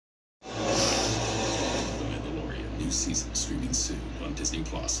new season streaming soon on Disney+.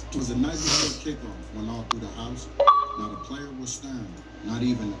 It was a nice little kickoff when all through the house. Not a player was standing, not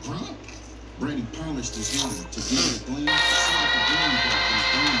even a drop. Brady polished his helmet to give it a gleam. Set up a green back and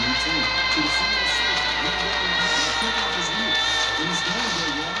burned him too. To the final second, the kickoff is new. And it's going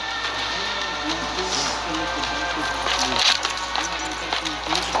there, y'all.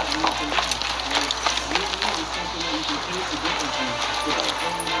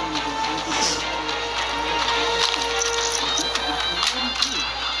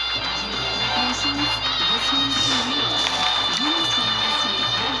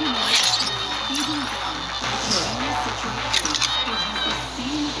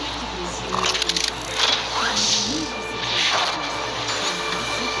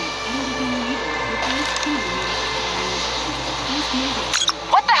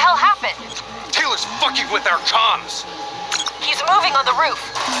 What the hell happened? Taylor's fucking with our comms. He's moving on the roof.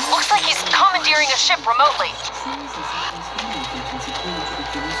 Looks like he's commandeering a ship remotely.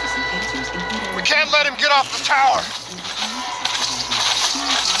 We can't let him get off the tower.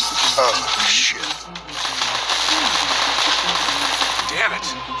 Oh, shit. Damn it.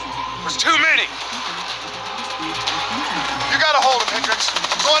 There's too many. You gotta hold him, Hendricks.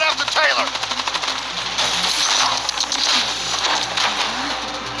 I'm going after Taylor.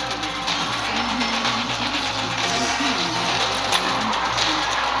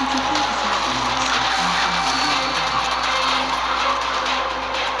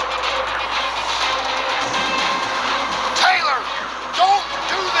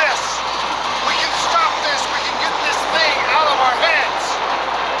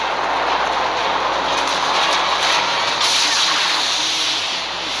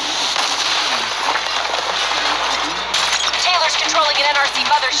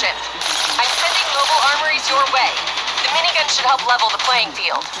 Mothership. I'm sending mobile armories your way. The minigun should help level the playing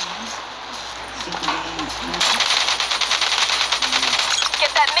field.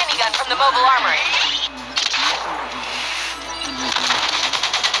 Get that minigun from the mobile armory.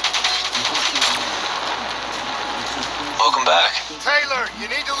 Welcome back. Taylor, you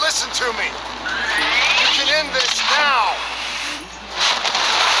need to listen to me. You can end this now.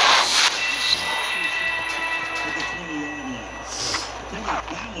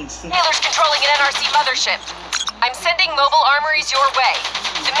 Taylor's controlling an NRC mothership. I'm sending mobile armories your way.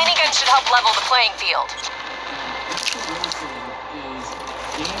 The minigun should help level the playing field.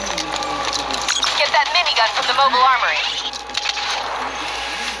 Get that minigun from the mobile armory.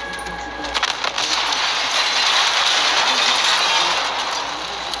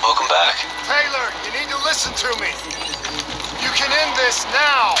 Welcome back. Taylor, you need to listen to me. You can end this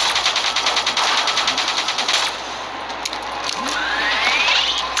now.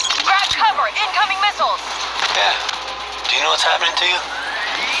 Cover! Incoming missiles! Yeah. Do you know what's happening to you?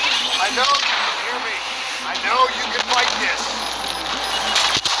 I know you can hear me. I know you can fight this.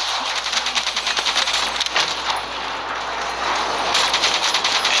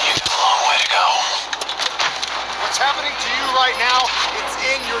 And you got a long way to go. What's happening to you right now, it's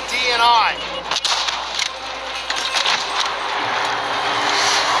in your DNI.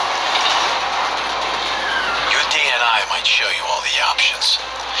 Your DNI might show you all the options.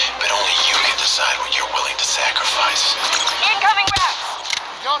 But only you can decide what you're willing to sacrifice. Incoming rats!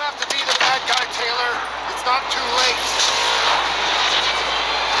 You don't have to be the bad guy, Taylor. It's not too late.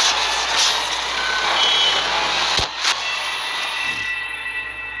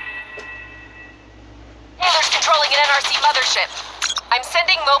 Taylor's controlling an NRC mothership. I'm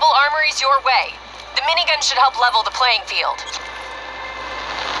sending mobile armories your way. The minigun should help level the playing field.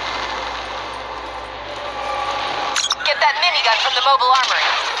 Get that minigun from the mobile armory.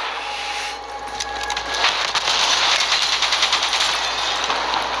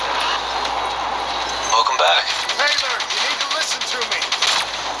 Welcome back. Taylor, you need to listen to me.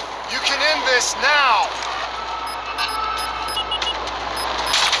 You can end this now.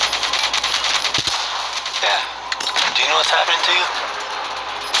 Yeah. Do you know what's happening to you?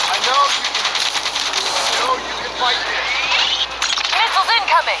 I know you can fight this. Missiles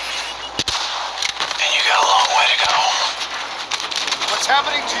incoming! And you got a long way to go. What's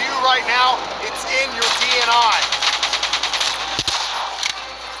happening to you right now, it's in your DNI.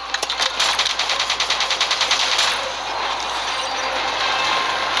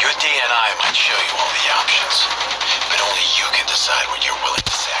 Your DNI might show you all the options, but only you can decide what you're willing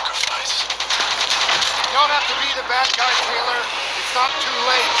to sacrifice. You don't have to be the bad guy, Taylor. It's not too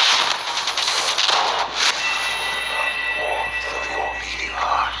late.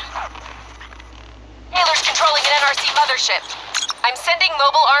 Taylor's controlling an NRC mothership. I'm sending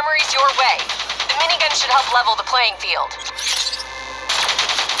mobile armories your way. The minigun should help level the playing field.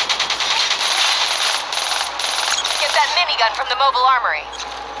 Get that minigun from the mobile armory.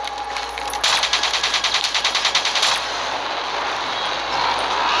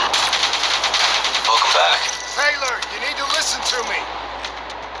 Welcome back. Taylor, you need to listen to me.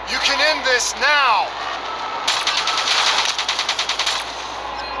 You can end this now.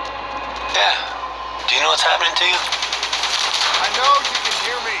 Yeah. Do you know what's happening to you? I know you can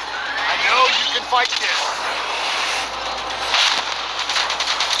hear me. I know you can fight this.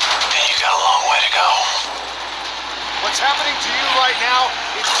 And you got a long way to go. What's happening to you right now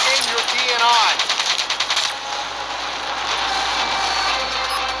is in your DNI.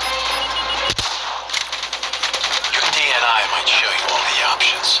 Your DNI might show you all the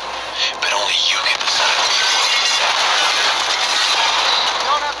options, but only you can decide what you're willing to sacrifice. You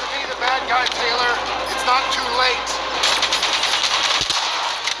don't have to be the bad guy, Taylor. It's not too late.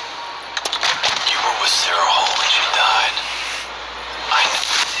 You were with Sarah Hall when she died. I know.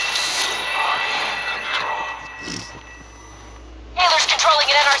 Taylor's controlling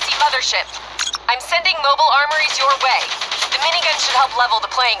an NRC mothership. I'm sending mobile armories your way. The minigun should help level the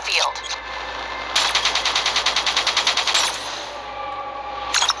playing field.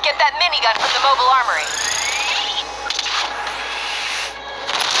 Get that minigun from the mobile armory.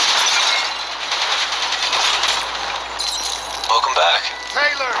 Welcome back.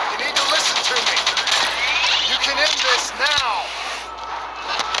 Taylor, you need to listen to me. You can end this now.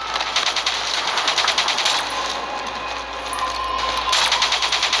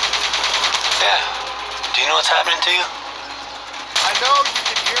 Yeah. Do you know what's happening to you? I know you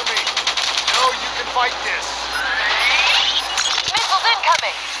can hear me. I know you can fight this. Missiles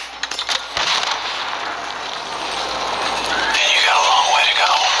incoming. And you got a long way to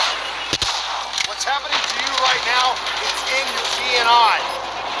go. What's happening to you right now, it's in your DNI.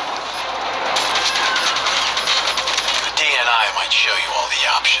 Your DNI might show you all the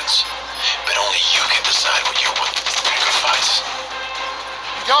options, but only you can decide what you're willing to sacrifice.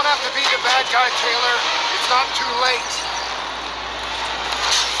 You don't have to be the bad guy, Taylor. It's not too late.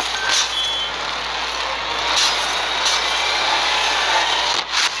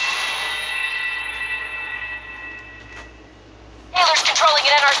 Taylor's controlling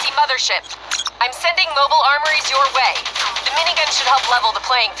an NRC mothership. I'm sending mobile armories your way. The minigun should help level the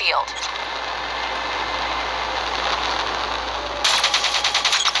playing field.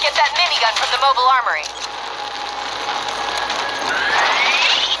 Get that minigun from the mobile armory.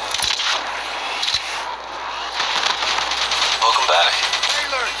 Welcome back.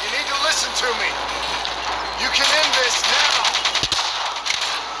 Taylor, you need to listen to me. You can end this now.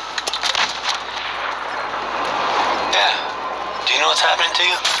 Yeah. Do you know what's happening to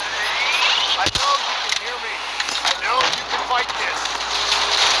you? I know you can hear me. I know you can fight this.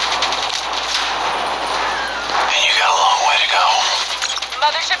 And you got a long way to go.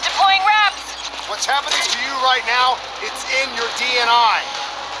 Mothership deploying wraps. What's happening to you right now, it's in your DNI.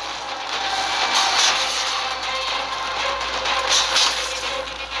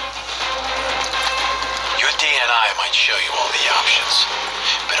 Your DNI might show you all the options,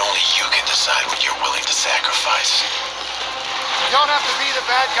 but only you can decide what you're willing to sacrifice. You don't have to be the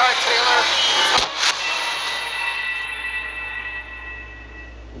bad guy, Taylor.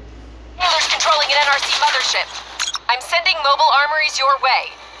 Taylor's controlling an NRC mothership. I'm sending mobile armories your way.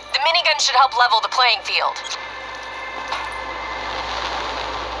 The minigun should help level the playing field.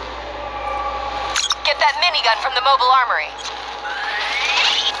 Get that minigun from the mobile armory.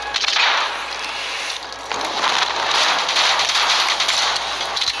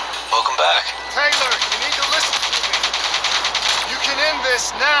 Welcome back. Taylor, you need to listen to me. You can end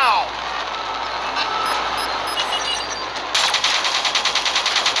this now.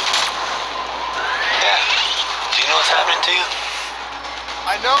 Yeah. Do you know what's happening to you?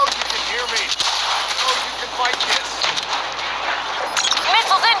 I know you can hear me. I know you can fight this.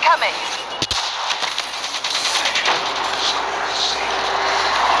 Missiles incoming.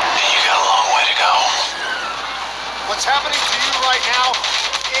 And you got a long way to go. What's happening to you right now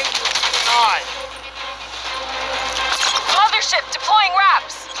is in your DNI. Mothership deploying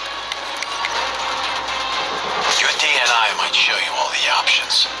wraps. Your DNI might show you all the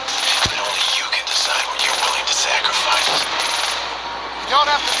options, but only you can decide what you're willing to sacrifice. You don't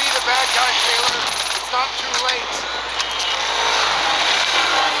have to be the bad guy, Taylor. It's not too late.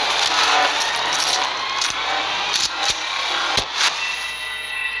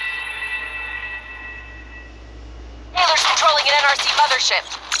 Taylor's controlling an NRC mothership.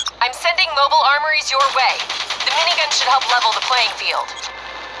 I'm sending mobile armories your way. The minigun should help level the playing field.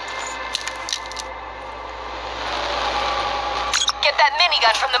 Get that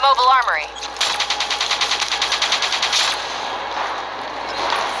minigun from the mobile armory.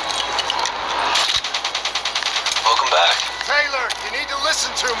 Welcome back.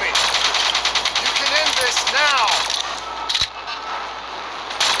 listen to me. You can end this now.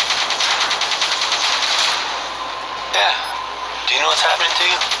 Yeah. Do you know what's happening to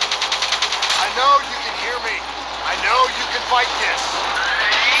you? I know you can hear me. I know you can fight this.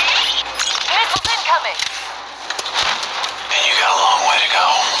 Missiles incoming! And you got a long way to go.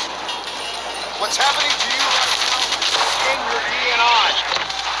 What's happening to you right now is in your DNI.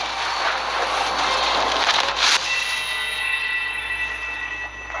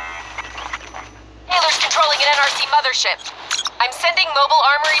 Taylor's controlling an NRC mothership. I'm sending mobile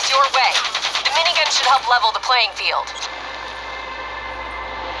armories your way. The minigun should help level the playing field.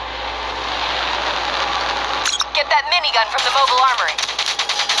 Get that minigun from the mobile armory.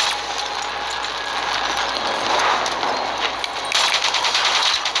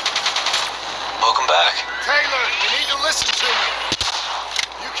 Welcome back. Taylor, you need to listen to me.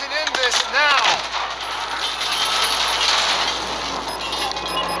 You can end this now.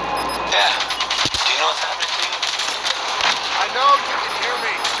 Yeah. Do you know what's happening to you? I know you can hear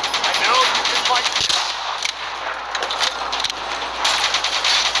me. I know you can fight this.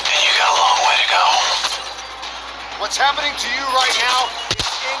 And you got a long way to go. What's happening to you right now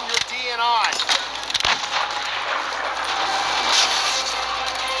is in your DNI.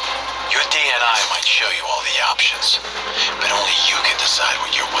 Your DNI might show you all the options, but only you can decide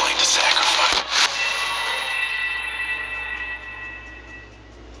what you're willing to sacrifice.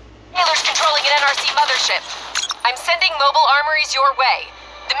 Taylor's controlling an NRC mothership. I'm sending mobile armories your way.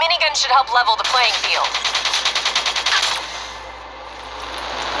 The minigun should help level the playing field.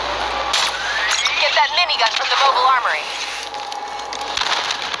 Get that minigun from the mobile armory.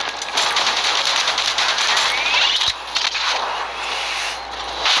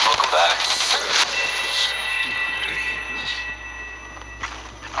 Welcome back.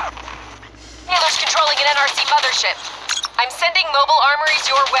 Taylor's controlling an NRC mothership. I'm sending mobile armories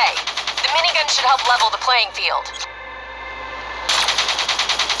your way. The minigun should help level the playing field.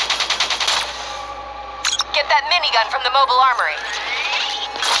 Get that minigun from the mobile armory.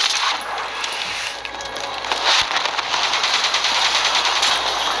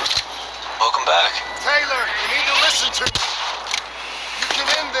 Welcome back. Taylor, you need to listen to me. You can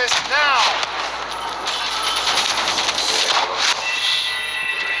end this now.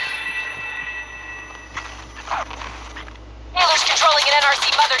 Taylor's controlling an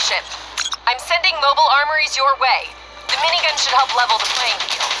NRC mothership. I'm sending mobile armories your way. The minigun should help level the playing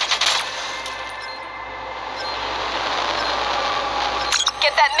field.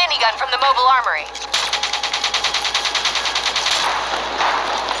 Get that minigun from the mobile armory.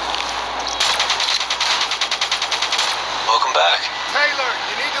 Welcome back. Taylor,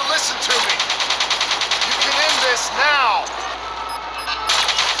 you need to listen to me. You can end this now.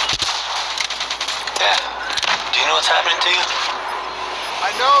 Yeah. Do you know what's happening to you?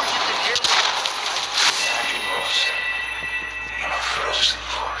 I know you can hear me.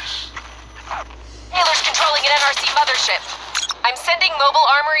 Taylor's controlling an NRC mothership. I'm sending mobile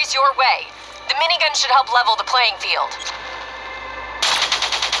armories your way. The minigun should help level the playing field.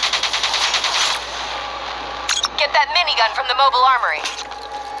 Get that minigun from the mobile armory.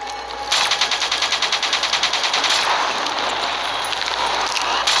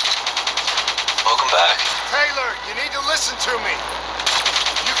 Welcome back. Taylor, you need to listen to me.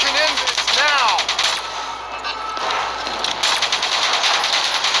 You can end this now.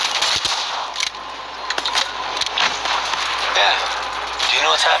 Yeah. Do you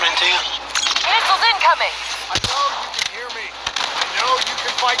know what's happening to you? Missiles incoming! I know you can hear me. I know you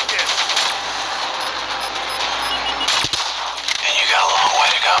can fight this. And you got a long way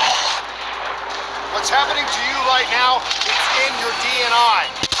to go. What's happening to you right now is in your DNI.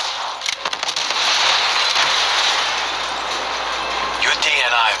 Your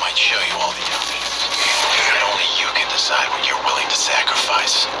DNI might show you all the options, but only you can decide what you're willing to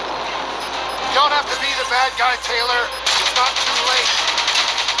sacrifice. You don't have to be the bad guy, Taylor. It's not too late.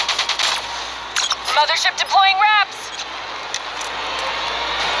 Mothership deploying wraps!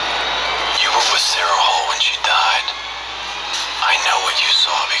 You were with Sarah Hall when she died. I know what you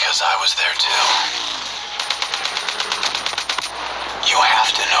saw because I was there too. You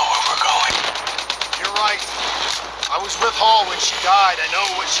have to know where we're going. You're right. I was with Hall when she died. I know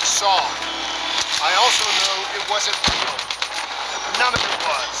what she saw. I also know it wasn't real. None of it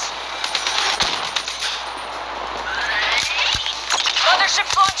was.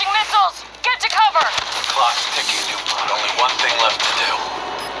 Mothership's launching missiles! Get to cover! The clock's ticking, Newport. Only one thing left to do.